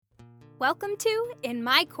Welcome to In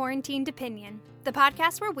My Quarantined Opinion, the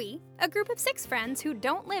podcast where we, a group of 6 friends who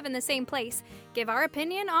don't live in the same place, give our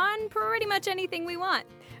opinion on pretty much anything we want.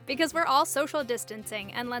 Because we're all social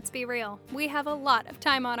distancing, and let's be real, we have a lot of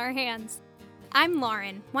time on our hands. I'm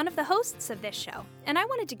Lauren, one of the hosts of this show, and I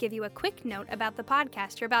wanted to give you a quick note about the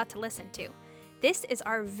podcast you're about to listen to. This is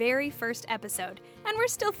our very first episode, and we're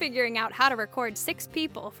still figuring out how to record 6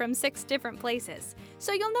 people from 6 different places,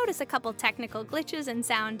 so you'll notice a couple technical glitches and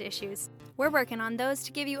sound issues. We're working on those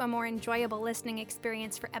to give you a more enjoyable listening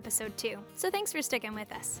experience for episode 2, so thanks for sticking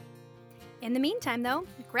with us. In the meantime, though,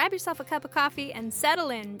 grab yourself a cup of coffee and settle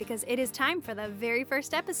in, because it is time for the very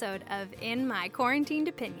first episode of In My Quarantined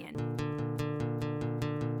Opinion.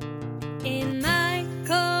 In my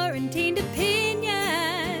quarantined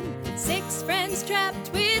opinion, 6 friends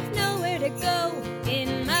trapped with nowhere to go.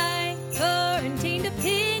 In my quarantined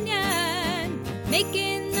opinion,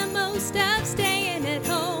 making the most of staying at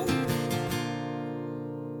home.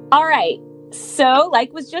 All right. So,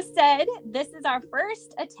 like was just said, this is our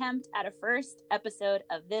first attempt at a first episode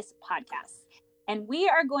of this podcast. And we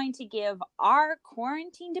are going to give our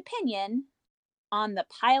quarantined opinion on the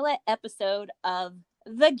pilot episode of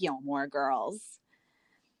The Gilmore Girls.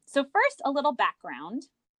 So first, a little background.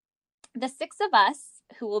 The 6 of us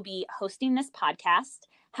who will be hosting this podcast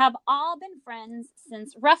have all been friends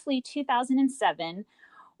since roughly 2007,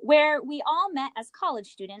 where we all met as college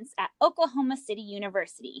students at Oklahoma City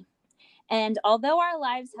University. And although our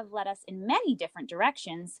lives have led us in many different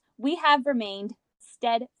directions, we have remained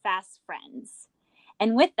steadfast friends.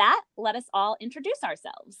 And with that, let us all introduce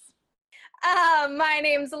ourselves. My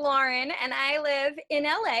name's Lauren, and I live in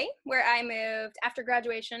LA, where I moved after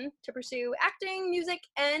graduation to pursue acting, music,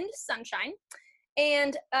 and sunshine.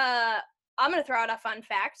 And I'm going to throw out a fun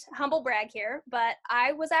fact, humble brag here, but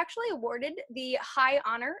I was actually awarded the high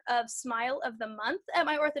honor of Smile of the Month at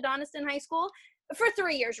my orthodontist in high school for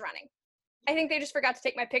 3 years running. I think they just forgot to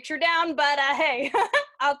take my picture down, but hey,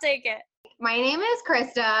 I'll take it. My name is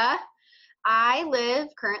Krista. I live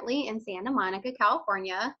currently in Santa Monica,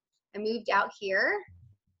 California. I moved out here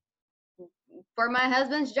for my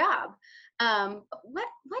husband's job.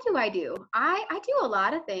 What do I do? I do a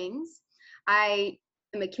lot of things. I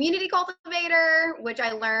am a community cultivator, which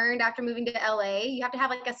I learned after moving to LA. You have to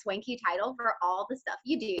have like a swanky title for all the stuff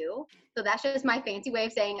you do. So that's just my fancy way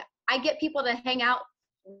of saying I get people to hang out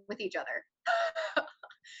with each other.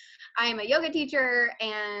 I am a yoga teacher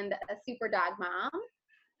and a super dog mom.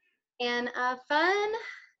 And a fun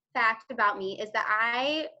fact about me is that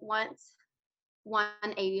I once won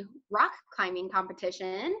a rock climbing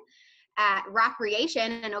competition at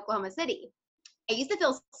Rockreation in Oklahoma City. I used to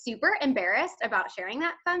feel super embarrassed about sharing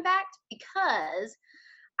that fun fact because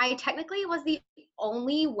I technically was the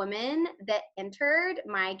only woman that entered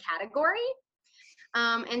my category.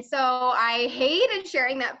 And so I hated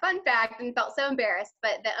sharing that fun fact and felt so embarrassed,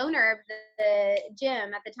 but the owner of the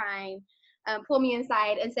gym at the time pulled me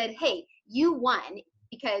inside and said, "Hey, you won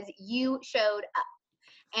because you showed up."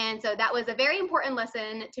 And so that was a very important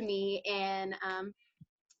lesson to me in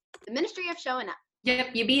the ministry of showing up. Yep,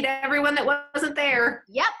 you beat everyone that wasn't there.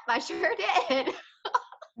 Yep, I sure did.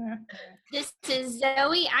 This is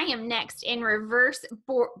Zoe. I am next in reverse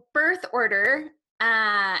birth order,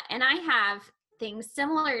 and I have things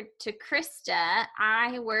similar to Krista.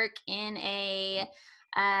 I work in a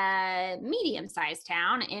medium-sized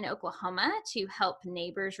town in Oklahoma to help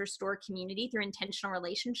neighbors restore community through intentional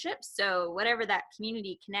relationships. So whatever that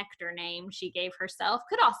community connector name she gave herself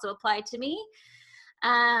could also apply to me.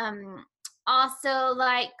 Also,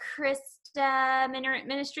 like Krista,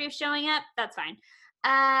 ministry of showing up, that's fine.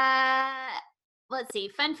 Let's see,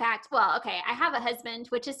 fun fact. Well, okay, I have a husband,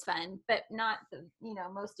 which is fun, but not the,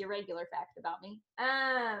 most irregular fact about me.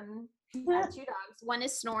 I have 2 dogs. One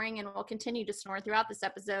is snoring and will continue to snore throughout this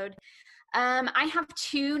episode. I have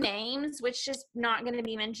 2 names, which is not going to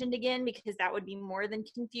be mentioned again because that would be more than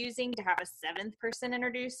confusing to have a 7th person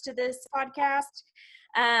introduced to this podcast.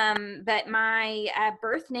 But my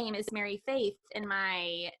birth name is Mary Faith and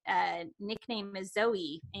my nickname is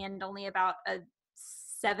Zoe, and only about a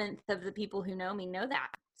 7th of the people who know me know that.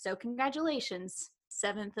 So congratulations,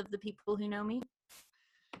 7th of the people who know me.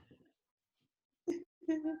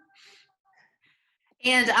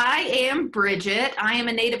 And I am Bridget. I am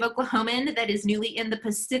a native Oklahoman that is newly in the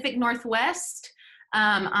Pacific Northwest.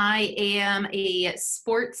 I am a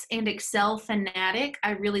sports and Excel fanatic.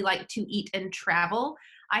 I really like to eat and travel.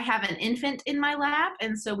 I have an infant in my lap,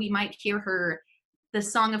 and so we might hear the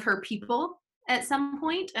song of her people at some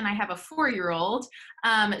point, and I have a 4-year-old.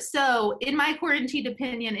 So in my quarantined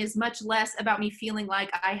opinion is much less about me feeling like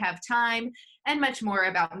I have time and much more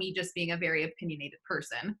about me just being a very opinionated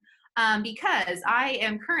person. because I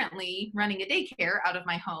am currently running a daycare out of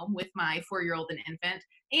my home with my 4-year-old and infant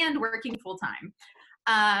and working full-time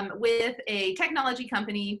with a technology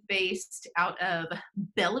company based out of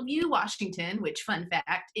Bellevue, Washington, which, fun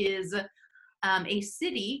fact, is a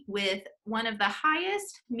city with one of the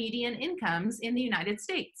highest median incomes in the United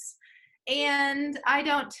States. And I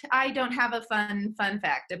don't have a fun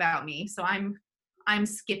fact about me, so I'm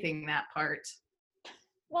skipping that part.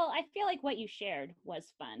 Well, I feel like what you shared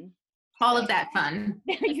was fun. All of that fun.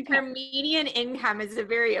 There you Her go. median income is a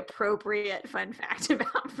very appropriate fun fact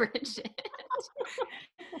about Bridget.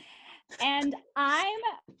 And I'm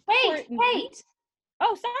Wait.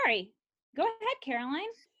 Oh, sorry. Go ahead, Caroline.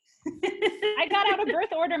 I got out of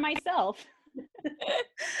birth order myself.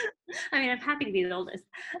 I mean, I'm happy to be the oldest.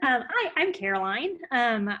 Hi, I'm Caroline.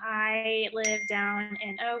 I live down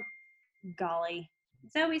in, oh, golly.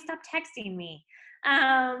 Zoe, stop texting me.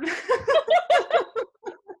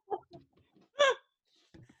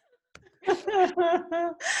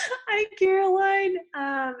 Hi, Caroline.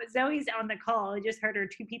 Zoe's on the call. I just heard her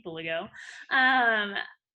 2 people ago.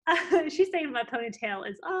 She's saying my ponytail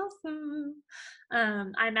is awesome.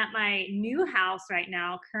 I'm at my new house right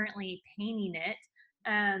now, currently painting it.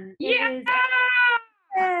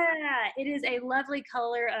 It is a lovely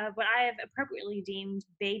color of what I have appropriately deemed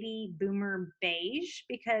baby boomer beige,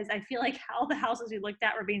 because I feel like all the houses we looked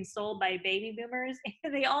at were being sold by baby boomers,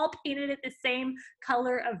 and they all painted it the same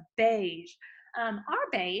color of beige. Our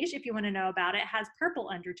beige, if you want to know about it, has purple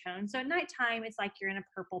undertones. So at nighttime, it's like you're in a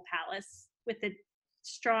purple palace with a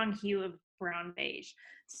strong hue of brown beige.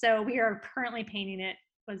 So we are currently painting it,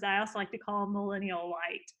 as I also like to call millennial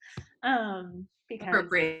white. Because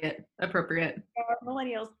Appropriate.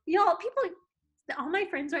 Millennials, y'all, all my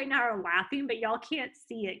friends right now are laughing, but y'all can't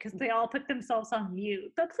see it because they all put themselves on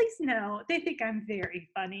mute. But please know, they think I'm very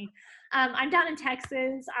funny. I'm down in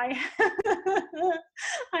Texas. I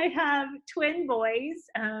have twin boys.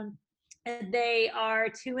 They are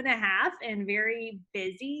 2.5 and very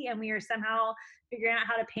busy, and we are somehow figuring out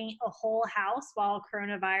how to paint a whole house while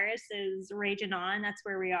coronavirus is raging on. That's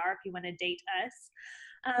where we are if you want to date us.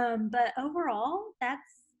 But overall,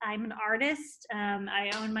 I'm an artist.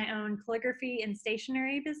 I own my own calligraphy and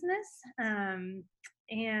stationery business. And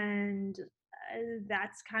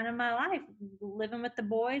that's kind of my life, living with the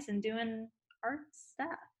boys and doing art stuff.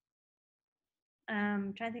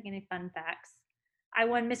 I'm trying to think of any fun facts. I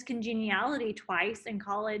won Miss Congeniality twice in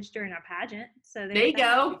college during our pageant. So There you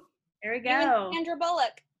go. There we You and go. Sandra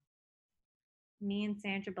Bullock. Me and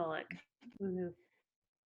Sandra Bullock. Woo-hoo.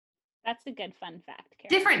 That's a good fun fact, Caroline.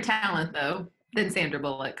 Different talent, though, than Sandra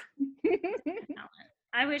Bullock.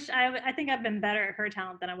 I think I've been better at her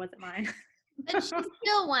talent than I was at mine. But she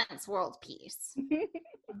still wants world peace.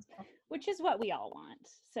 Which is what we all want.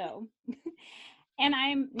 So, and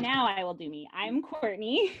I will do me. I'm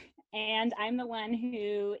Courtney, and I'm the one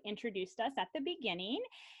who introduced us at the beginning.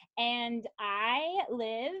 And I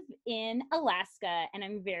live in Alaska, and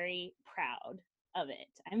I'm very proud of it.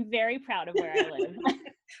 I'm very proud of where I live.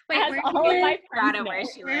 Wait, As where all of my Proud friends of where know.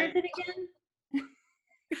 she where lives. is it again?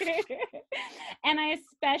 And I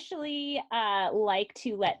especially like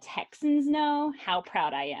to let Texans know how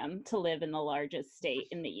proud I am to live in the largest state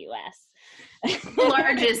in the U.S. The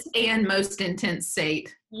largest and most intense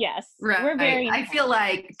state. Yes, Right. we're very. I feel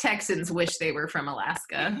like Texans wish they were from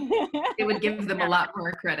Alaska. It would give them a lot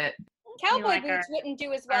more credit. Cowboy like boots wouldn't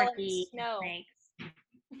do as well in the Sparky snow. snakes.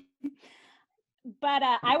 But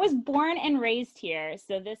I was born and raised here,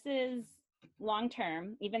 so this is long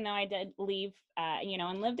term. Even though I did leave,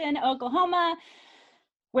 and lived in Oklahoma,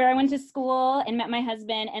 where I went to school and met my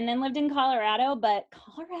husband, and then lived in Colorado. But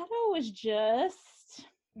Colorado was just.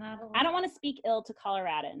 I don't want to speak ill to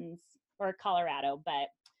Coloradans or Colorado, but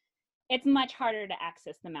it's much harder to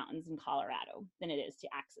access the mountains in Colorado than it is to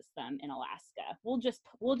access them in Alaska. We'll just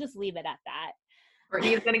leave it at that.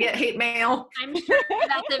 Courtney's gonna get hate mail. I'm sure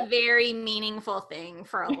that's a very meaningful thing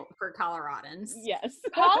for Coloradans. Yes.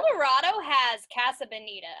 Colorado has Casa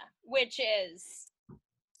Bonita, which is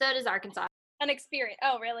So does Arkansas. an experience.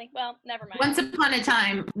 Oh, really? Well, never mind. Once upon a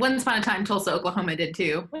time, Tulsa, Oklahoma did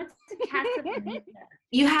too. What's the Casa Bonita?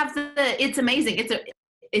 You have it's amazing.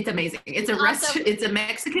 It's amazing. It's a it's a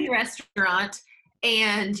Mexican restaurant,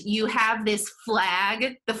 and you have this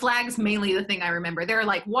flag. The flag's mainly the thing I remember. There are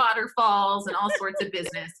like waterfalls and all sorts of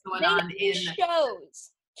business going on They do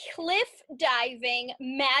shows, cliff diving,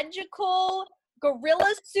 magical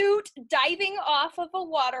gorilla suit diving off of a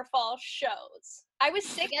waterfall shows. I was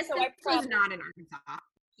sick, I guess so this I probably was not in Arkansas.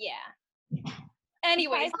 yeah.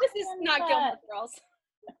 Anyways, Guys, this is not uh, Gilmore Girls.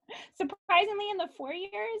 Surprisingly, in the 4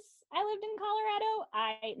 years I lived in Colorado,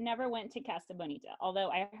 I never went to Casa Bonita, although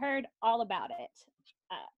I heard all about it.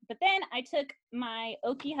 But then I took my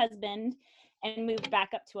Okie husband and moved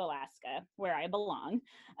back up to Alaska, where I belong.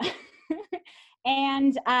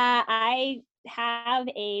 And I have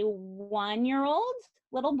a 1-year-old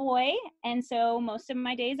little boy, and so most of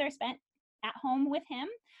my days are spent at home with him.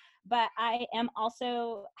 But I am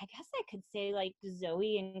also, I guess I could say, like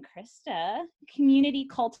Zoe and Krista, community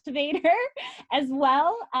cultivator as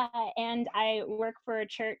well. And I work for a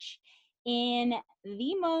church in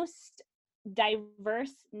the most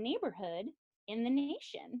diverse neighborhood in the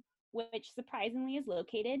nation, which surprisingly is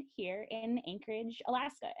located here in Anchorage,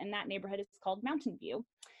 Alaska. And that neighborhood is called Mountain View.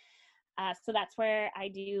 So that's where I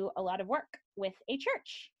do a lot of work with a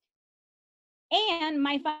church. And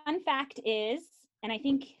my fun fact is, and I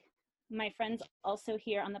think my friends also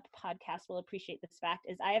here on the podcast will appreciate this fact,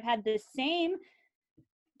 is I have had this same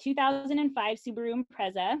 2005 Subaru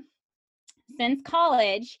Impreza since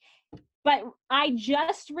college, but I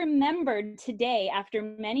just remembered today, after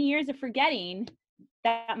many years of forgetting,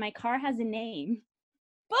 that my car has a name.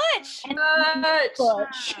 Butch!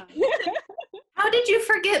 Butch. How did you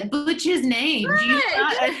forget Butch's name? Do you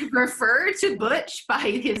not refer to Butch by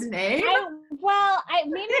his name?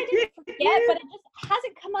 Maybe I didn't forget, but it just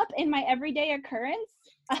hasn't come up in my everyday occurrence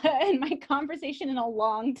in my conversation in a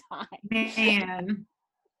long time. Man.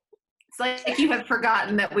 It's like you have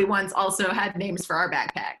forgotten that we once also had names for our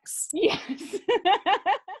backpacks. Yes.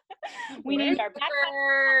 We named our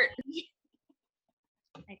backpack.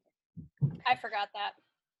 I forgot that.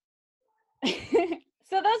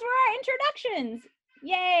 So those were our introductions.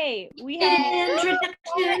 Yay! We had introductions.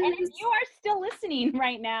 And if you are still listening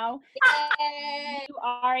right now, you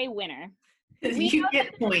are a winner. You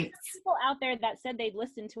get points. People out there that said they'd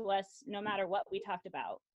listen to us no matter what we talked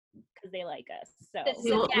about because they like us. So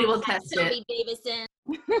we will test Toby it. Davison.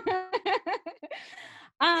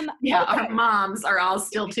 Yeah, okay. our moms are all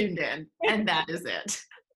still tuned in, and that is it.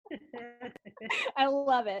 I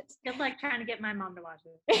love it. Good luck trying to get my mom to watch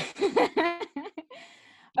it.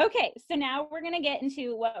 Okay, so now we're going to get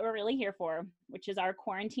into what we're really here for, which is our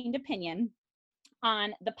quarantined opinion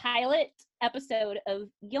on the pilot episode of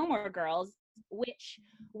Gilmore Girls, which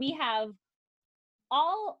we have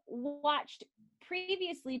all watched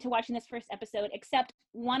previously to watching this first episode, except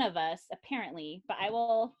one of us, apparently, but I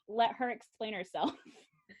will let her explain herself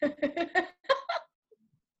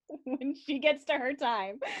when she gets to her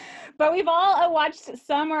time. But we've all watched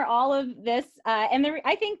some or all of this, and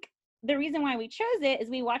I think the reason why we chose it is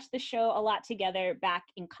we watched the show a lot together back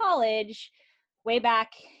in college, way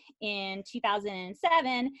back in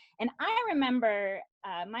 2007. And I remember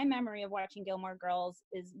my memory of watching Gilmore Girls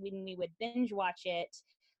is when we would binge watch it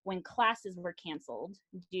when classes were canceled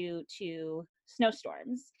due to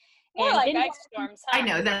snowstorms. More and like ice storms, huh? I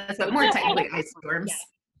know, that's what more technically ice storms. Yeah.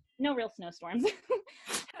 No real snowstorms.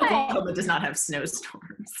 Oklahoma does not have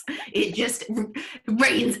snowstorms. It just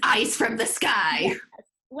rains ice from the sky. Yes.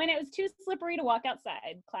 When it was too slippery to walk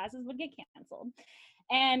outside, classes would get canceled.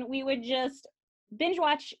 And we would just binge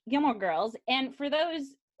watch Gilmore Girls. And for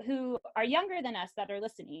those who are younger than us that are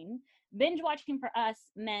listening, binge watching for us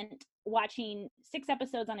meant watching 6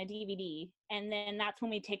 episodes on a DVD. And then that's when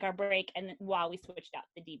we take our break and while we switched out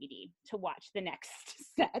the DVD to watch the next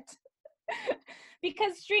set.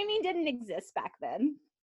 Because streaming didn't exist back then.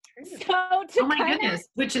 So oh my goodness,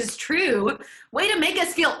 which is true. Way to make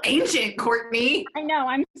us feel ancient, Courtney. I know,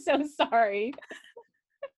 I'm so sorry.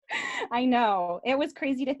 I know. It was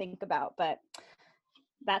crazy to think about, but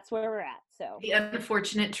that's where we're at. So The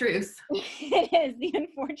unfortunate truth. it is the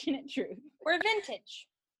unfortunate truth. We're vintage.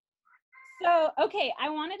 So, okay, I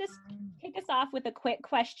wanted to kick us off with a quick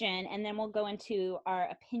question, and then we'll go into our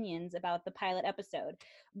opinions about the pilot episode.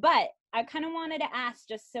 But I kind of wanted to ask,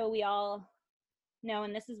 just so we all know,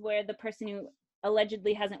 and this is where the person who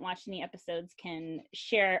allegedly hasn't watched any episodes can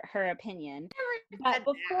share her opinion. But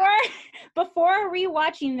before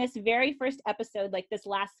rewatching this very first episode, like this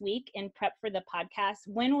last week in prep for the podcast,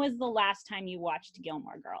 when was the last time you watched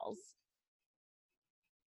Gilmore Girls?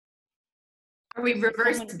 Are we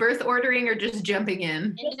reverse birth ordering or just jumping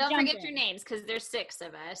in? And don't forget your names because there's 6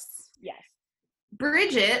 of us. Yes.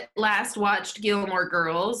 Bridget last watched Gilmore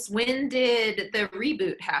Girls. When did the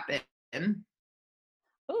reboot happen?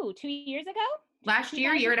 Oh, 2 years ago? Last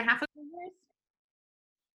year and a half ago?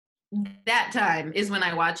 That time is when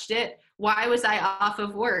I watched it. Why was I off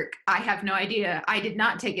of work? I have no idea. I did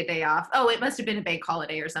not take a day off. Oh, it must have been a bank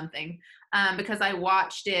holiday or something, because I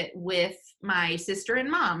watched it with my sister and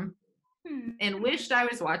mom and wished I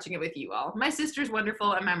was watching it with you all. My sister's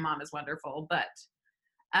wonderful and my mom is wonderful, but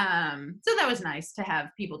So that was nice to have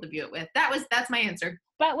people to view it with. That's my answer.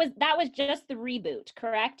 But that was just the reboot,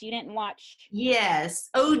 correct? You didn't watch? Yes,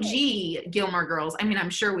 OG Gilmore Girls. I mean,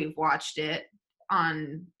 I'm sure we've watched it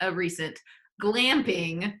on a recent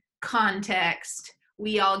glamping context.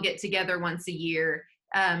 We all get together once a year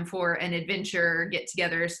for an adventure, get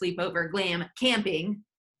together, sleepover, glam camping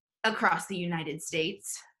across the United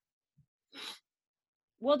States.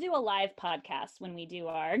 We'll do a live podcast when we do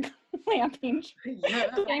our glamping.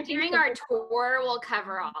 During our tour, we'll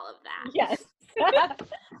cover all of that. Yes.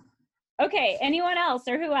 Okay, anyone else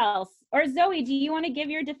or who else? Or Zoe, do you want to give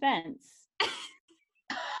your defense?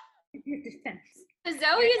 Your defense.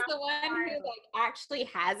 Zoe is the one who actually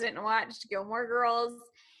hasn't watched Gilmore Girls.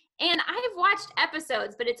 And I've watched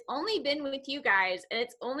episodes, but it's only been with you guys, and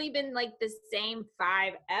it's only been the same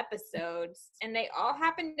 5 episodes, and they all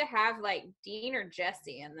happen to have Dean or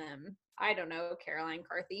Jesse in them. I don't know, Caroline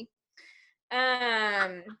Carthy.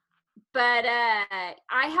 But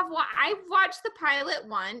I've watched the pilot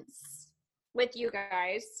once with you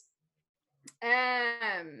guys.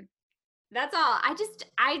 That's all.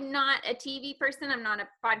 I'm not a TV person. I'm not a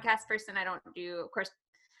podcast person. I don't do, of course,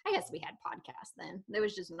 I guess we had podcasts then. It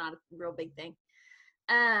was just not a real big thing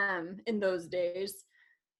in those days.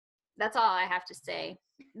 That's all I have to say.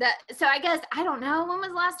 So I guess, I don't know, when was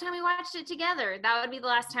the last time we watched it together? That would be the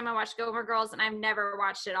last time I watched Gilmore Girls, and I've never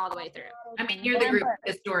watched it all the way through. I mean, you're the group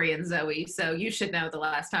historian, Zoe, so you should know the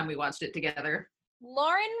last time we watched it together.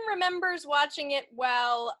 Lauren remembers watching it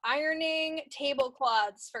while ironing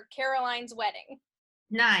tablecloths for Caroline's wedding.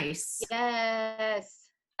 Nice. Yes.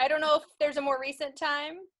 I don't know if there's a more recent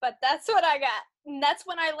time, but that's what I got. And that's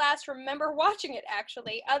when I last remember watching it,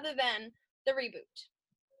 actually, other than the reboot.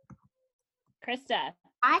 Krista.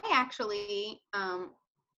 I actually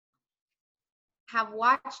have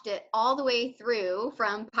watched it all the way through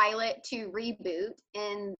from pilot to reboot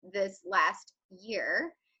in this last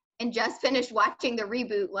year, and just finished watching the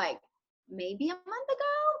reboot maybe a month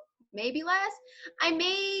ago, maybe less. I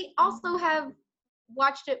may also have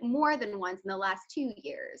watched it more than once in the last 2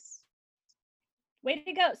 years. Way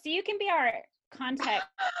to go. So you can be our context.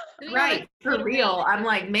 Right, for real. I'm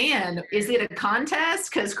like, man, is it a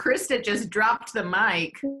contest? Because Krista just dropped the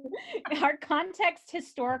mic. Our context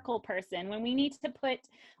historical person. When we need to put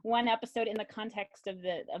one episode in the context of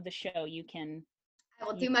the show, you can. I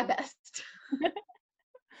will do my best.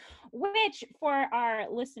 Which, for our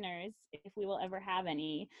listeners, if we will ever have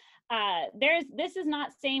any, this is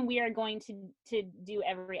not saying we are going to do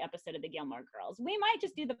every episode of the Gilmore Girls. We might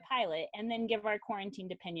just do the pilot and then give our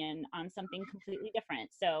quarantined opinion on something completely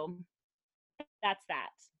different. So that's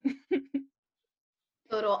that.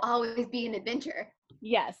 So it'll always be an adventure.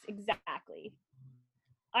 Yes, exactly.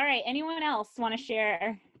 All right. Anyone else want to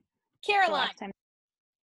share? Caroline.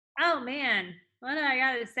 Oh man, what do I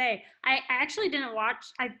gotta say? I actually didn't watch.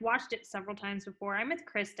 I've watched it several times before. I'm with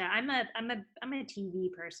Krista. I'm a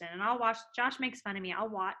TV person, and I'll watch. Josh makes fun of me. I'll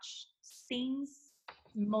watch things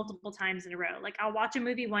multiple times in a row. I'll watch a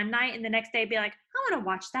movie one night, and the next day be like, I want to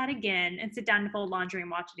watch that again, and sit down to fold laundry and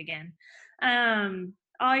watch it again.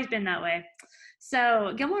 Always been that way.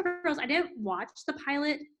 So Gilmore Girls, I didn't watch the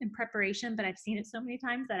pilot in preparation, but I've seen it so many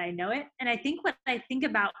times that I know it. And I think what I think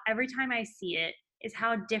about every time I see it is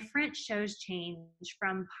how different shows change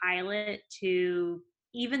from pilot to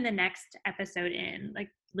even the next episode in.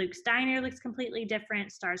 Luke's Diner looks completely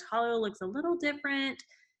different. Stars Hollow looks a little different.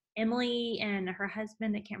 Emily and her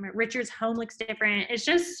husband, I can't remember, Richard's home looks different.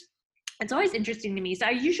 It's always interesting to me. So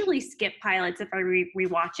I usually skip pilots if I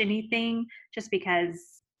rewatch anything, just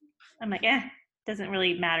because I'm like, doesn't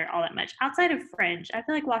really matter all that much. Outside of Fringe, I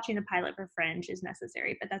feel like watching the pilot for Fringe is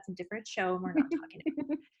necessary, but that's a different show and we're not talking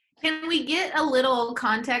about it. Can we get a little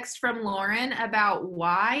context from Lauren about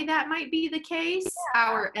why that might be the case? Yeah.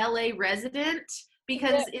 Our LA resident,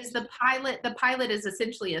 because the pilot is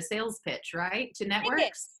essentially a sales pitch, right? To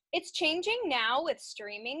networks. It's changing now with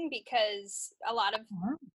streaming because a lot of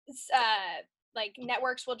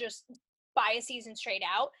networks will just buy a season straight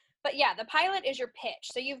out. But yeah, the pilot is your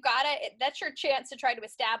pitch. So that's your chance to try to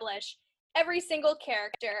establish every single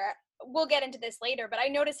character. We'll get into this later, but I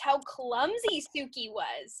noticed how clumsy Suki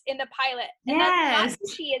was in the pilot. And that's not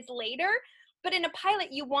who she is later. But in a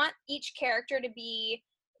pilot, you want each character to be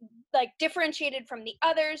differentiated from the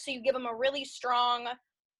others. So you give them a really strong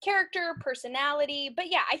character, personality. But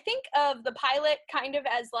yeah, I think of the pilot kind of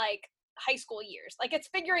as high school years. It's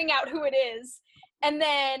figuring out who it is. And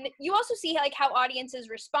then you also see how audiences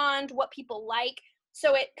respond, what people like.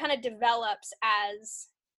 So it kind of develops as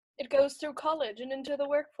it goes through college and into the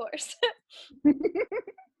workforce.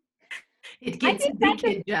 It I gets think the that's a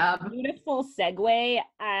kid job. beautiful segue.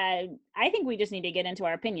 I think we just need to get into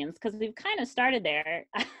our opinions because we've kind of started there.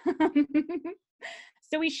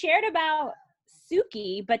 So we shared about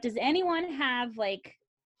Suki, but does anyone have like,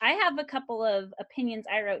 I have a couple of opinions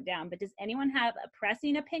I wrote down, but does anyone have a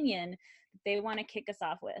pressing opinion that they want to kick us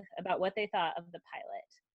off with about what they thought of the pilot?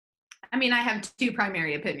 I mean, I have two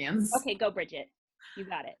primary opinions. Okay, go Bridget. You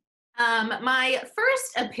got it. My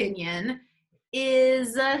first opinion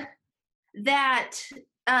is that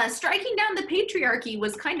striking down the patriarchy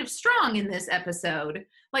was kind of strong in this episode,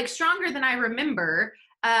 like stronger than I remember,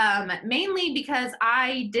 mainly because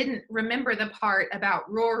I didn't remember the part about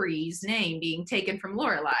Rory's name being taken from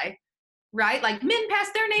Lorelai, right? Like men pass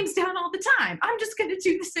their names down all the time. I'm just going to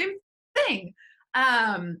do the same thing.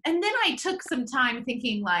 And then I took some time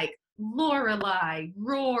thinking like Lorelai,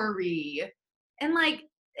 Rory, and like,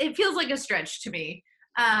 it feels like a stretch to me.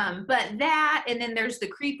 But that, and then there's the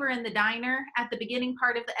creeper in the diner at the beginning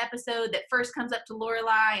part of the episode that first comes up to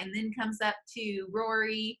Lorelai and then comes up to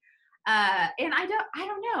Rory. And I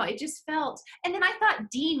don't know, it just felt, and then I thought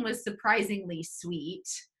Dean was surprisingly sweet.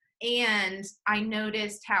 And I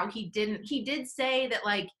noticed how he did say that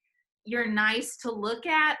like, you're nice to look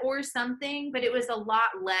at or something, but it was a lot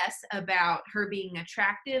less about her being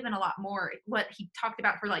attractive and a lot more what he talked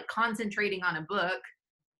about her like concentrating on a book.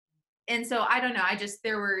 And so I don't know,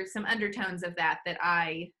 there were some undertones of that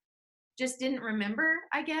I just didn't remember,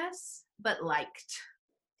 I guess, but liked.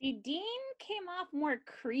 See, Dean came off more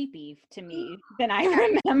creepy to me than I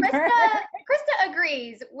remember. Krista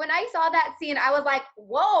agrees. When I saw that scene, I was like,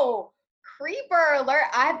 whoa, creeper alert.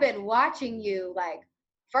 I've been watching you, like,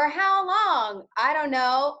 for how long? I don't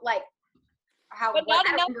know, like, how. But not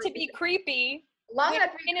enough to be creepy. Long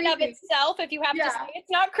enough to be in and of creepy. itself, if you have to say it's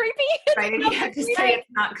not creepy. Right, you have to say it's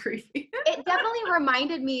not creepy. It definitely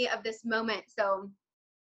reminded me of this moment. So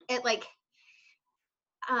it like,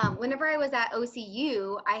 whenever I was at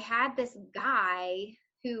OCU, I had this guy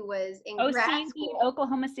who was in grad school.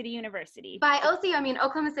 Oklahoma City University. By OCU, I mean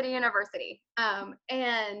Oklahoma City University.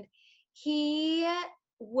 And he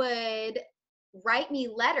would write me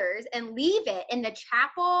letters and leave it in the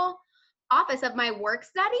chapel office of my work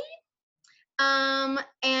study.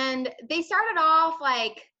 And they started off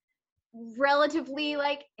like relatively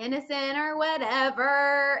like innocent or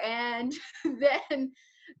whatever. And then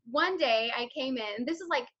one day I came in, this is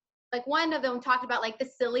like one of them talked about like the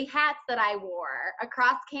silly hats that I wore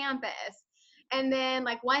across campus. And then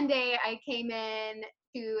like one day I came in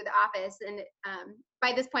to the office and,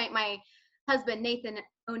 by this point, my husband, Nathan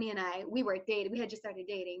Oni, and I, we had just started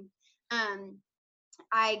dating.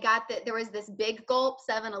 I got there was this big gulp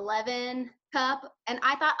 7-Eleven cup, and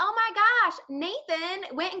I thought, oh my gosh,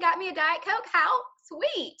 Nathan went and got me a Diet Coke. How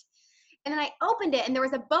sweet. And then I opened it, and there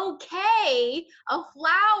was a bouquet of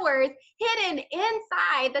flowers hidden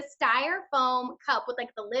inside the styrofoam cup with like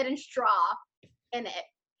the lid and straw in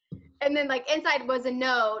it. And then like inside was a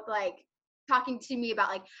note like talking to me about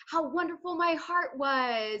like how wonderful my heart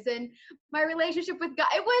was and my relationship with God.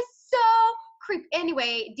 It was so creepy.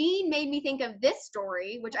 Anyway, Dean made me think of this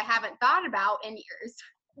story, which I haven't thought about in years.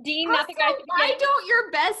 Dean, Also, nothing I why don't your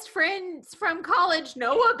best friends from college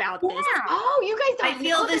know about this? Oh, you guys don't I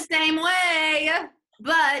feel the same way.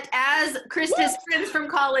 But as Krista's friends from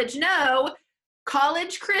college know,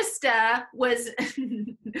 college Krista was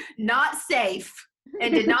not safe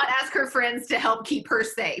and did not ask her friends to help keep her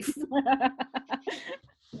safe.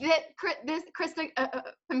 Krista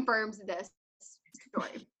confirms this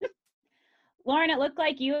story. Lauren, it looked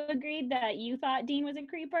like you agreed that you thought Dean was a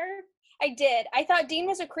creeper. I did. I thought Dean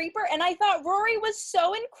was a creeper, and I thought Rory was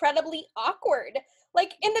so incredibly awkward.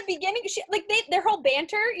 Like, in the beginning, their whole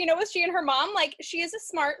banter, with she and her mom, like, she is a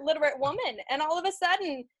smart, literate woman, and all of a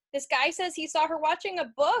sudden, this guy says he saw her watching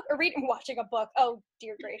a book, or watching a book. Oh,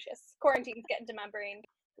 dear gracious. Quarantine's getting to my brain.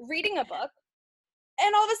 Reading a book,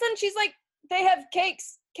 and all of a sudden, she's like, they have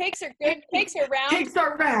cakes. Cakes are good. Cakes are round. Cakes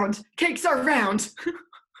are round. Cakes are round.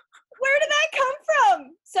 Where did that come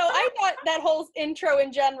from? So I thought that whole intro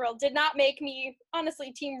in general did not make me,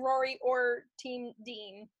 honestly, Team Rory or Team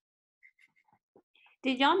Dean.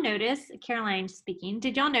 Did y'all notice, Caroline speaking,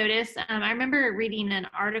 did y'all notice, I remember reading an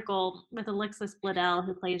article with Alexis Bledel,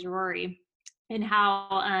 who plays Rory, and how,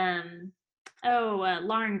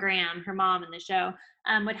 Lauren Graham, her mom in the show,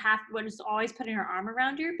 was always putting her arm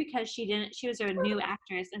around her because she was a new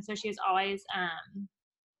actress, and so she was always,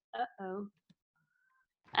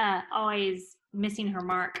 always missing her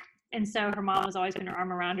mark. And so her mom was always putting her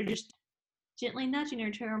arm around her, just gently nudging her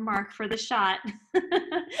to her mark for the shot. So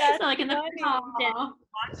like in the film,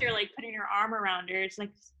 watch her like putting her arm around her. It's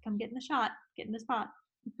like, come get in the shot, get in the spot.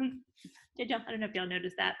 I don't know if y'all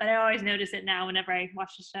noticed that, but I always notice it now whenever I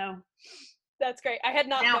watch the show. That's great. I had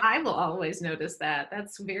not. Now noticed. I will always notice that.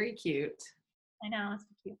 That's very cute. I know, it's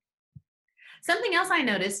so cute. Something else I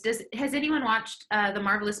noticed, has anyone watched The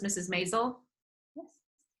Marvelous Mrs. Maisel? Yes.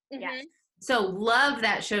 Mhm. Yes. So love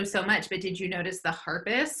that show so much, but did you notice the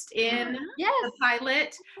harpist in Yes. the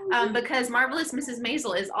pilot? Because Marvelous Mrs.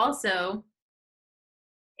 Maisel is also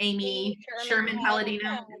Amy Sherman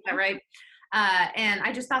Palladino. Is that right? And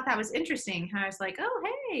I just thought that was interesting. I was like, oh,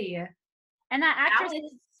 hey. And that actress Alex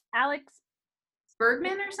is Alex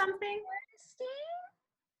Bergman or something?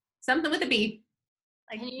 Something with a B.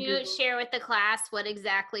 Can you share with the class what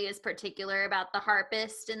exactly is particular about the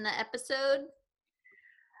harpist in the episode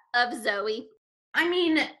of Zoe? I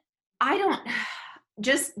mean, I don't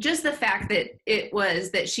just the fact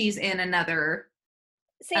that she's in another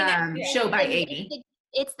show by Amy.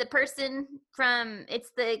 It's the person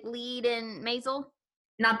it's the lead in Maisel.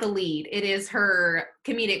 Not the lead. It is her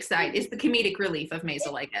comedic side. It's the comedic relief of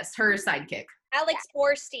Maisel, I guess. Her sidekick. Alex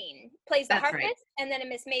Borstein plays the That's harpist, right. and then in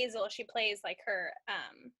Miss Maisel, she plays like her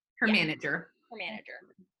manager. Her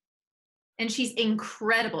manager. And she's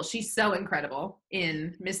incredible. She's so incredible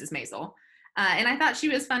in Mrs. Maisel. And I thought she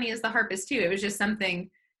was funny as the harpist too. It was just something,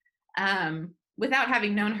 without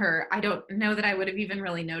having known her, I don't know that I would have even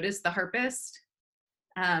really noticed the harpist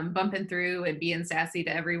bumping through and being sassy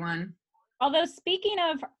to everyone. Although speaking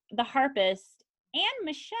of the harpist and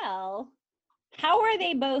Michelle, how are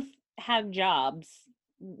they both have jobs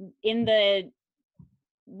in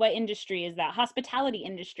what industry is that? Hospitality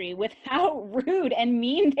industry, with how rude and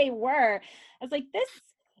mean they were. I was like, this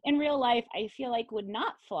in real life, I feel like would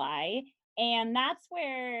not fly. And that's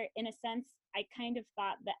where, in a sense, I kind of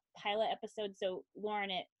thought that pilot episode, so Lauren,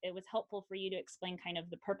 it was helpful for you to explain kind of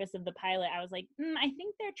the purpose of the pilot. I was like, I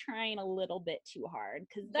think they're trying a little bit too hard,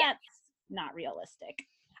 because that's not realistic.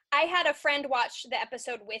 I had a friend watch the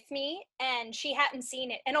episode with me, and she hadn't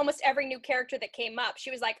seen it. And almost every new character that came up,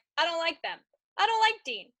 she was like, I don't like them. I don't like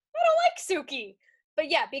Dean. I don't like Suki. But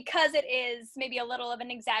yeah, because it is maybe a little of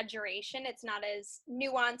an exaggeration, it's not as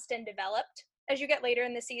nuanced and developed as you get later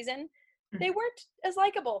in the season. They weren't as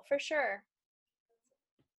likable, for sure.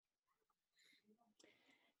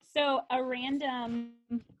 So a random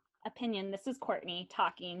opinion, this is Courtney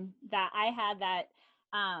talking, that I had that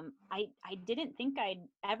I didn't think I'd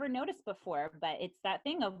ever noticed before, but it's that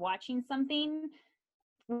thing of watching something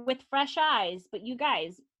with fresh eyes. But you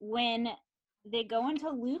guys, when they go into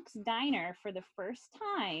Luke's diner for the first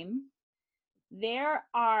time, there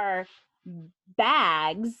are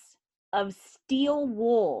bags of steel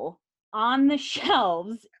wool on the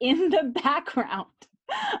shelves in the background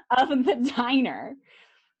of the diner,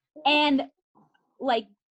 and like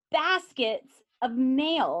baskets of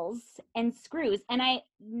nails and screws. And I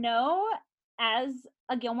know, as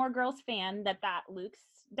a Gilmore Girls fan, that Luke's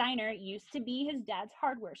diner used to be his dad's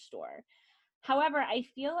hardware store. However, I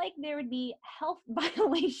feel like there would be health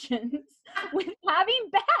violations with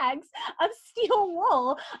having bags of steel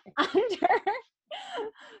wool under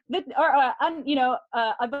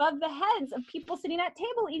above the heads of people sitting at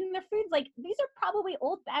table eating their foods. Like, these are probably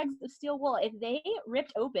old bags of steel wool. If they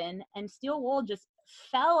ripped open and steel wool just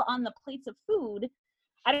fell on the plates of food,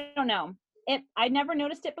 I don't know. I never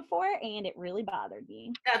noticed it before, and it really bothered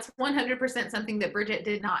me. That's 100% something that Bridget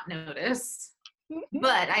did not notice,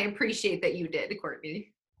 but I appreciate that you did,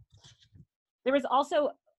 Courtney. There was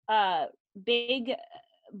also big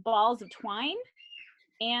balls of twine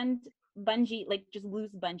and bungee, like just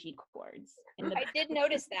loose bungee cords. I did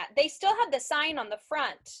notice that. They still had the sign on the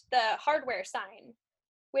front, the hardware sign,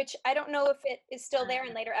 which I don't know if it is still there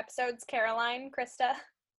in later episodes. Caroline, Krista?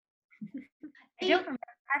 I don't remember.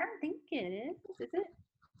 I don't think it is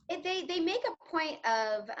it? They make a point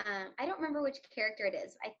of, I don't remember which character it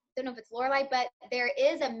is. I don't know if it's Lorelai, but there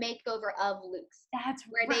is a makeover of Luke's. That's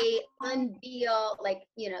where right. they unveil,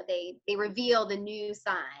 they reveal the new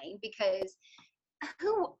sign, because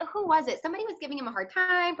who was it? Somebody was giving him a hard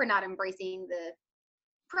time for not embracing the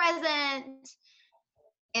present,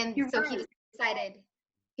 and he decided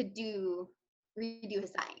to redo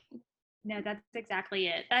his sign. No, that's exactly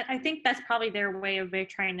it. I think that's probably their way of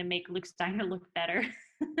trying to make Luke's diner look better.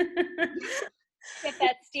 Get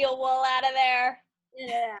that steel wool out of there.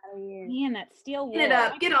 Yeah, man, that steel wool. Get it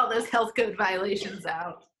up. Get all those health code violations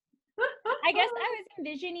out. I guess I was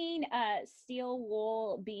envisioning steel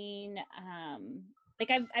wool being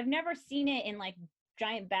I've never seen it in like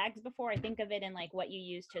giant bags before. I think of it in like what you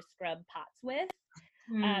use to scrub pots with.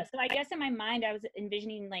 So I guess in my mind I was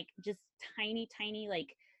envisioning like just tiny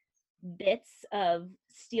like bits of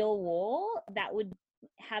steel wool that would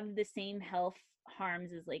have the same health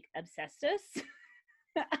harms as like asbestos.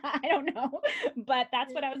 I don't know, but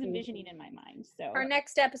that's what I was envisioning in my mind. So Our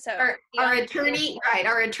next episode. Our attorney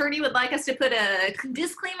would like us to put a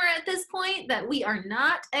disclaimer at this point that we are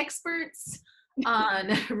not experts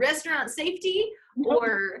on restaurant safety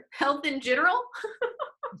or health in general.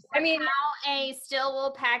 I mean, how a still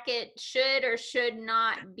wool packet should or should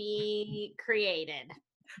not be created.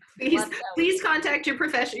 Please contact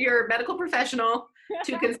your medical professional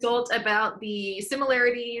to consult about the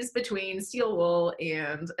similarities between steel wool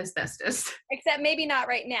and asbestos. Except maybe not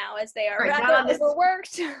right now, as they are Right, rather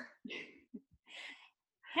overworked.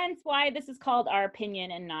 Hence why this is called our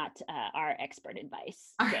opinion and not our expert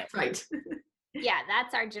advice. So. Right. Yeah,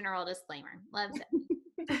 that's our general disclaimer. Loves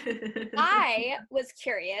it. I was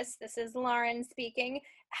curious, this is Lauren speaking,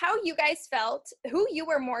 how you guys felt, who you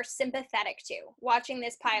were more sympathetic to watching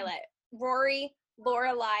this pilot, Rory,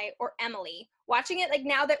 Lorelai, or Emily? Watching it like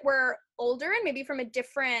now that we're older and maybe from a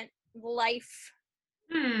different life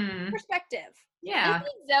perspective. I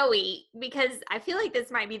think Zoe, because I feel like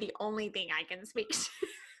this might be the only thing I can speak to.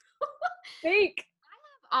 Speak. I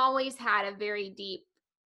have always had a very deep,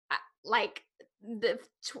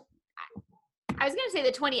 I was going to say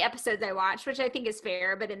the 20 episodes I watched, which I think is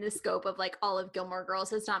fair, but in the scope of like all of Gilmore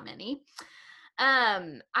Girls, it's not many.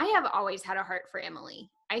 I have always had a heart for Emily.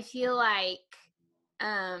 I feel like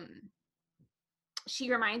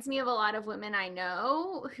she reminds me of a lot of women I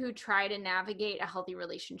know who try to navigate a healthy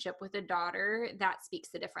relationship with a daughter that speaks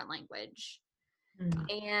a different language.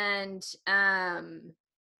 And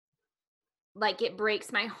like it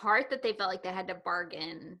breaks my heart that they felt like they had to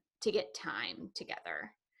bargain to get time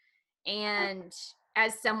together. And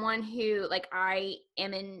as someone who like I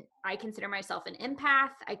consider myself an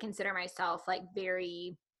empath. I consider myself like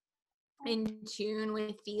very in tune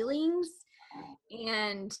with feelings.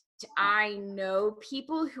 And I know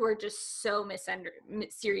people who are just so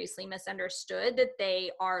seriously misunderstood that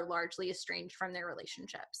they are largely estranged from their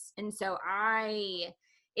relationships. And so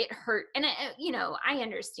it hurt. And, I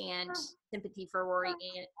understand sympathy for Rory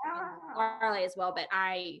and Lorelai as well, but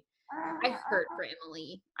I hurt for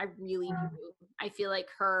Emily. I really do. I feel like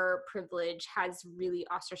her privilege has really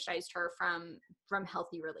ostracized her from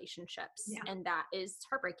healthy relationships. And that is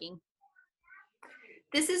heartbreaking.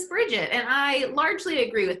 This is Bridget, and I largely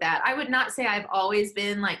agree with that. I would not say I've always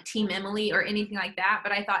been like Team Emily or anything like that,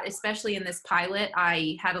 but I thought, especially in this pilot,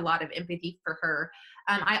 I had a lot of empathy for her.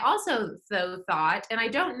 I also, though, thought, and I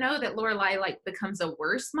don't know that Lorelai like becomes a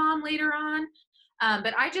worse mom later on,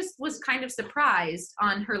 but I just was kind of surprised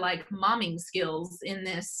on her like momming skills in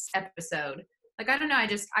this episode. Like, I don't know,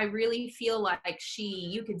 I really feel like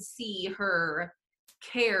you could see her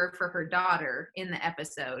care for her daughter in the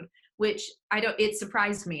episode, which it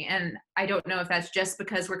surprised me. And I don't know if that's just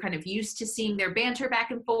because we're kind of used to seeing their banter back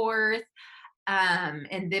and forth,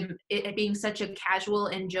 and them it being such a casual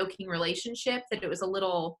and joking relationship that it was a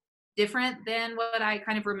little different than what I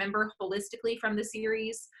kind of remember holistically from the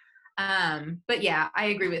series. But yeah, I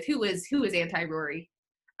agree with who was anti-Rory.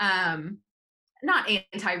 Not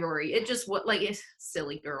anti-Rory. It just it's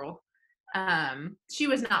silly girl. She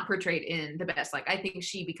was not portrayed in the best. Like, I think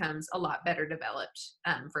she becomes a lot better developed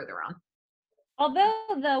further on. Although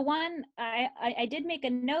the one I did make a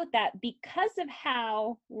note that because of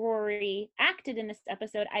how Rory acted in this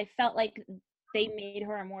episode, I felt like they made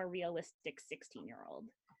her a more realistic 16-year-old.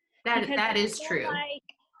 That is true. Like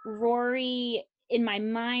Rory, in my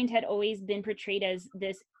mind, had always been portrayed as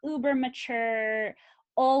this uber mature,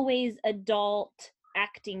 always adult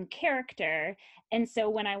acting character. And so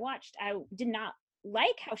when I watched, I did not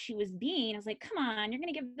like how she was being. I was like, come on, you're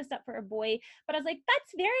gonna give this up for a boy. But I was like,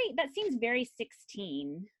 that seems very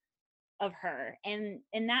 16 of her. And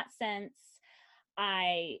in that sense,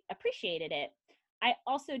 I appreciated it. I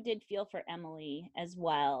also did feel for Emily as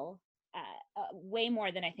well, way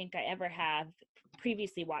more than I think I ever have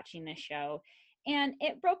previously watching this show. And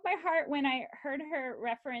it broke my heart when I heard her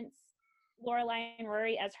reference Lorelai and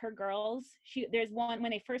Rory as her girls. There's one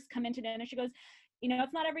when they first come into dinner, she goes,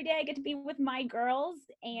 it's not every day I get to be with my girls.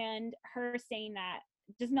 And her saying that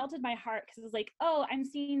just melted my heart, because it was like, oh, I'm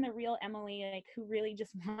seeing the real Emily, like, who really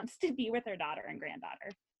just wants to be with her daughter and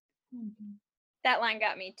granddaughter. That line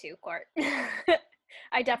got me too, Court.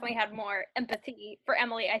 I definitely had more empathy for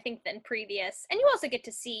Emily, I think, than previous. And you also get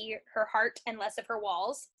to see her heart and less of her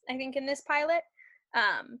walls, I think, in this pilot.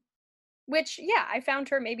 Which, yeah, I found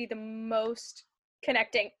her maybe the most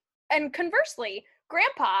connecting. And conversely,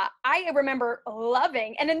 Grandpa, I remember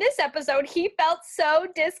loving. And in this episode, he felt so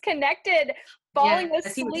disconnected, falling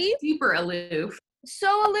asleep. He was super aloof.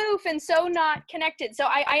 So aloof and so not connected. So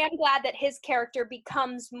I am glad that his character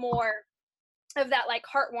becomes more of that, like,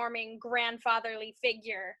 heartwarming grandfatherly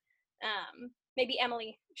figure maybe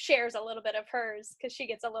Emily shares a little bit of hers because she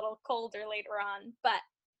gets a little colder later on, but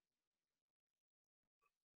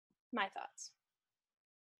my thoughts.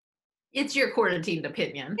 It's your quarantined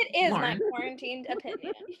opinion. It is Lauren. my quarantined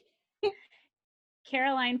opinion.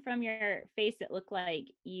 Caroline, from your face, it looked like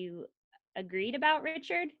you agreed about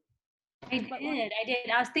Richard. I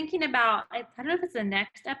did. I was thinking about, I don't know if it's the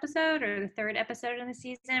next episode or the third episode in the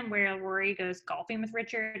season where Rory goes golfing with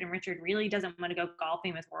Richard and Richard really doesn't want to go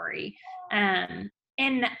golfing with Rory.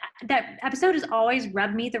 And that episode has always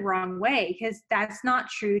rubbed me the wrong way because that's not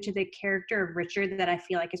true to the character of Richard that I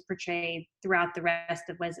feel like is portrayed throughout the rest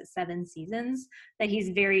of, 7 seasons, that he's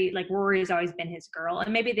very, like, Rory's always been his girl.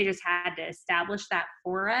 And maybe they just had to establish that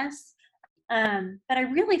for us. But I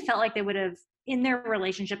really felt like they would have, in their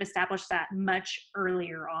relationship, established that much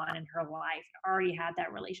earlier on in her life. Already had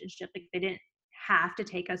that relationship. Like, they didn't have to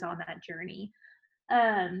take us on that journey.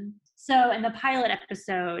 So in the pilot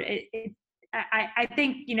episode, I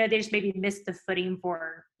think, they just maybe missed the footing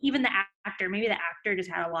for even the actor. Maybe the actor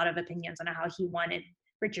just had a lot of opinions on how he wanted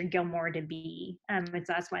Richard Gilmore to be. And so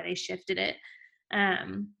that's why they shifted it.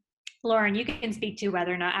 Lauren, you can speak to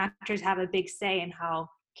whether or not actors have a big say in how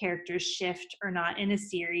characters shift or not in a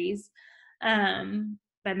series.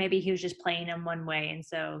 But maybe he was just playing him one way. And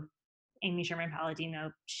so Amy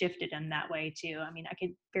Sherman-Palladino shifted him that way too. I mean, I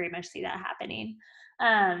could very much see that happening.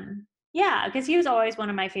 Yeah, because he was always one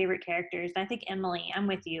of my favorite characters. I think Emily, I'm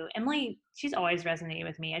with you. Emily, she's always resonated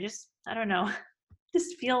with me. I don't know,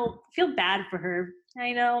 just feel bad for her.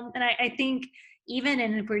 I know. And I think even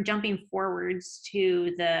if we're jumping forwards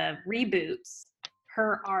to the reboots,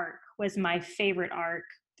 her arc was my favorite arc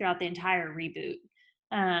throughout the entire reboot.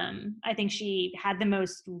 I think she had the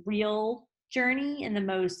most real journey and the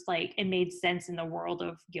most, like, it made sense in the world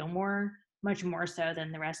of Gilmore, much more so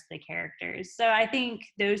than the rest of the characters. So I think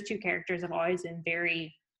those two characters have always been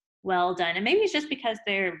very well done. And maybe it's just because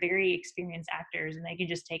they're very experienced actors and they can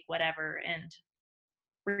just take whatever and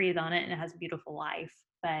breathe on it and it has a beautiful life.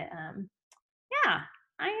 But yeah,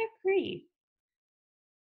 I agree.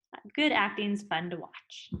 Good acting's fun to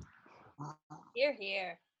watch. Hear,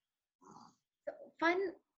 hear. Fun.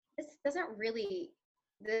 This doesn't really.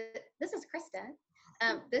 This is Krista.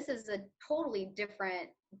 This is a totally different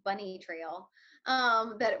bunny trail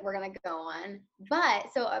that we're gonna go on. But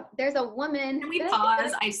so there's a woman. Can we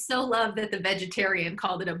pause? I so love that the vegetarian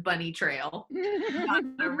called it a bunny trail, not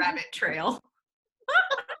a rabbit trail.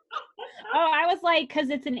 Oh, I was like, because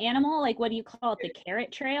it's an animal, like, what do you call it? The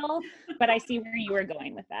carrot trail? But I see where you were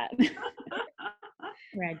going with that.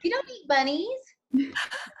 Right. You don't eat bunnies,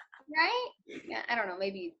 right? Yeah, I don't know.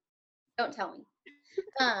 Maybe don't tell me.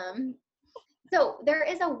 So there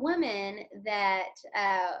is a woman that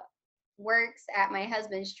works at my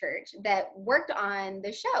husband's church that worked on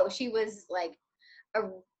the show. She was like a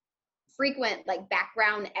frequent, like,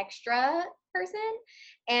 background extra person.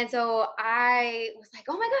 And so I was like,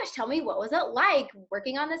 oh my gosh, tell me, what was it like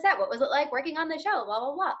working on the set? What was it like working on the show? Blah,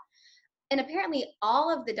 blah, blah. And apparently all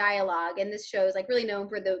of the dialogue, and this show is, like, really known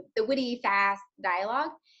for the witty, fast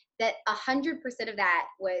dialogue, that 100% of that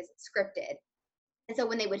was scripted. And so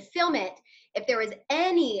when they would film it, if there was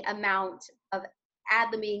any amount of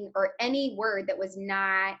ad-libbing or any word that was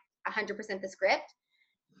not 100% the script,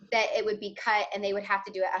 that it would be cut and they would have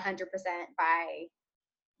to do it 100% by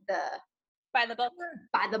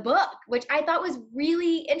the book, which I thought was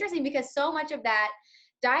really interesting because so much of that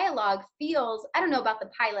dialogue feels, I don't know about the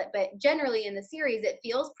pilot, but generally in the series, it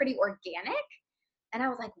feels pretty organic. And I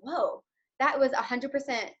was like, whoa, that was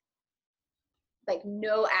 100% like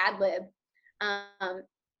no ad lib.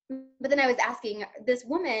 But then I was asking this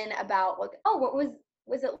woman about, like, oh, what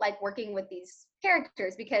was it like working with these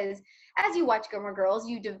characters? Because as you watch Gilmore Girls,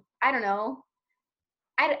 I don't know,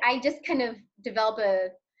 I just kind of develop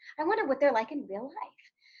I wonder what they're like in real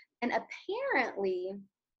life. And apparently,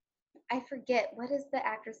 I forget, what is the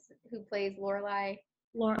actress who plays Lorelai?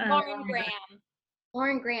 Lauren Graham.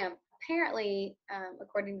 Lauren Graham. Apparently,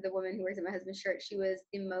 according to the woman who works at my husband's church, she was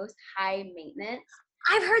the most high maintenance.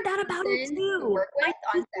 I've heard that about her too.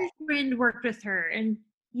 My friend worked with her, and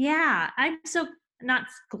yeah, I'm so not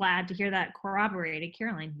glad to hear that corroborated,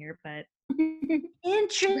 Caroline here, but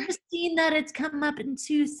interesting that it's come up in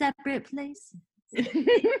 2 separate places.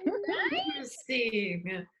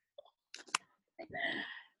 Interesting.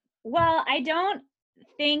 Well, I don't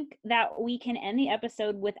think that we can end the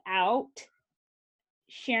episode without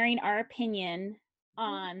sharing our opinion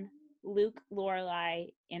on Luke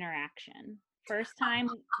Lorelai interaction. First time,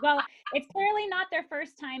 well, it's clearly not their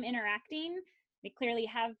first time interacting. They clearly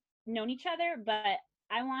have known each other, but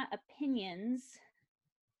I want opinions.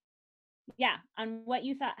 yeah, on what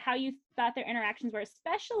you thought, how you thought their interactions were,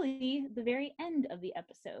 especially the very end of the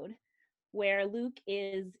episode, where Luke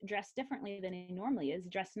is dressed differently than he normally is,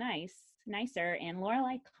 dressed nicer, and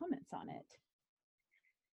Lorelai comments on it.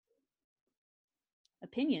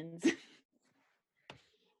 Opinions.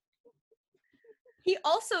 He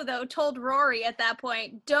also, though, told Rory at that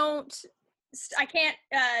point, I can't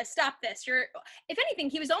stop this. If anything,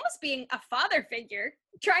 he was almost being a father figure,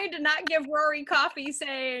 trying to not give Rory coffee,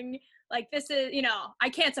 saying, like, this is, I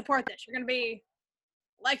can't support this. You're going to be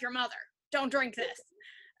like your mother. Don't drink this.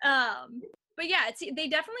 But yeah, they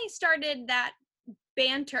definitely started that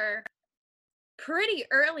banter pretty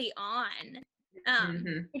early on,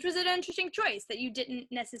 which was an interesting choice that you didn't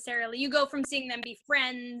necessarily, you go from seeing them be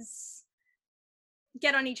friends,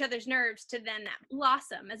 get on each other's nerves, to then that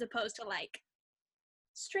blossom, as opposed to like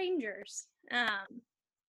strangers.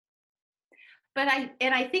 But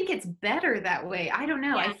I think it's better that way. I don't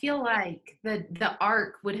know. Yeah. I feel like the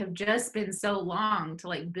arc would have just been so long to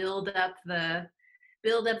like build up the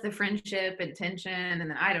friendship and tension, and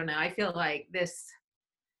then I don't know. I feel like this,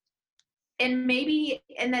 and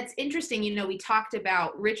that's interesting. We talked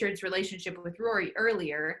about Richard's relationship with Rory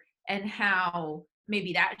earlier, and how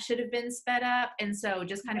maybe that should have been sped up. And so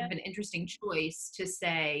just kind of an interesting choice to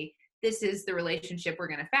say, this is the relationship we're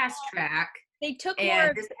going to fast track. They took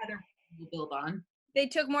this other we'll build on. They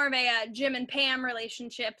took more of a Jim and Pam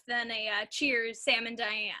relationship than a Cheers, Sam and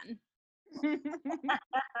Diane. Great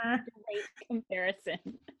comparison.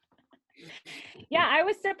 Yeah, I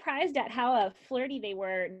was surprised at how flirty they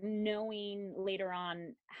were, knowing later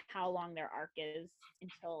on how long their arc is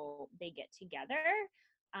until they get together.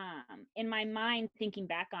 In my mind, thinking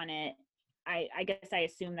back on it, I guess I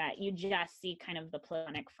assume that you just see kind of the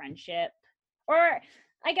platonic friendship, or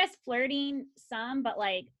I guess flirting some, but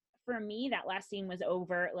like for me, that last scene was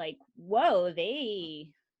over. Like, whoa,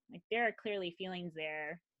 there are clearly feelings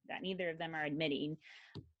there that neither of them are admitting,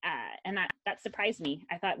 and that surprised me.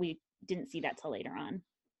 I thought we didn't see that till later on.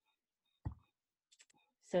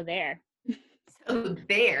 So there.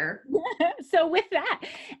 So with that,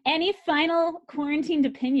 any final quarantined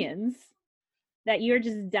opinions that you're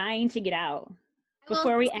just dying to get out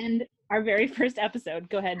before we end our very first episode?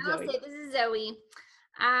 Go ahead, Zoe. I'll say, this is Zoe.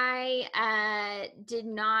 I did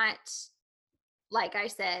not, like I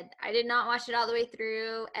said, I did not watch it all the way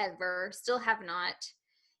through ever. Still have not.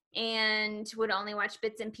 And would only watch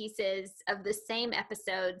bits and pieces of the same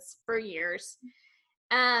episodes for years.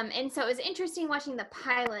 And so it was interesting watching the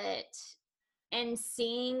pilot and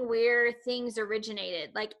seeing where things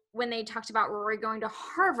originated. Like when they talked about Rory going to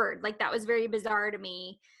Harvard, like that was very bizarre to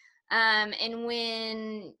me. And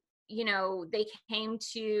when, they came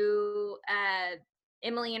to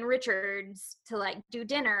Emily and Richard's to like do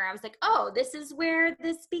dinner, I was like, oh, this is where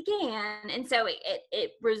this began. And so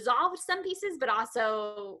it resolved some pieces, but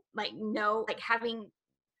also like, no, like having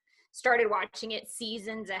started watching it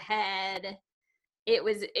seasons ahead, it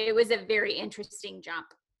was a very interesting jump.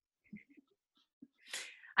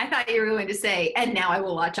 I thought you were going to say, and now I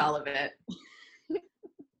will watch all of it.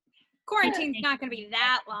 Quarantine's not going to be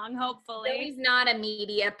that long, hopefully. Zoe's not a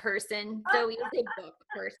media person. Zoe is a book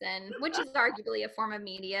person, which is arguably a form of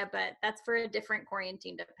media, but that's for a different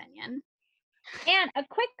quarantined opinion. And a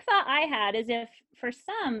quick thought I had is, if for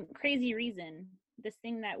some crazy reason this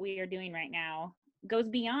thing that we are doing right now goes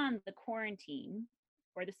beyond the quarantine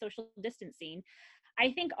or the social distancing,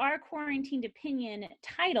 I think our quarantined opinion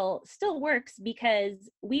title still works, because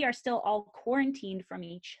we are still all quarantined from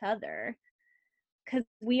each other. Because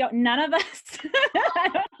none of us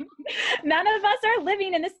are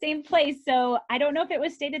living in the same place. So I don't know if it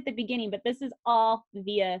was stated at the beginning, but this is all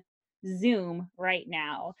via Zoom right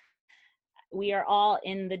now. We are all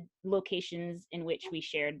in the locations in which we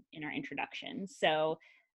shared in our introduction. So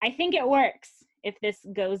I think it works if this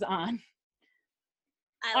goes on.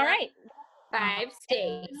 All right. 5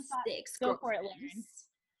 stays, 6 Go for it, Lauren.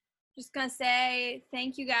 Just gonna say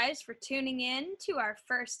thank you guys for tuning in to our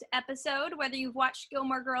first episode, whether you've watched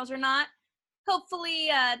Gilmore Girls or not. Hopefully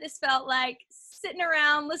this felt like sitting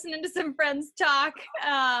around listening to some friends talk.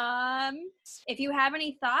 If you have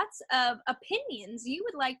any thoughts of opinions you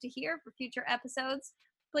would like to hear for future episodes,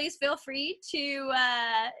 please feel free to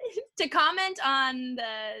comment on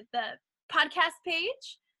the podcast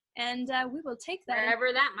page, and we will take that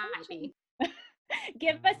wherever that might be.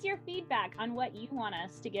 Give us your feedback on what you want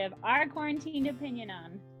us to give our quarantined opinion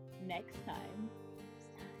on next time.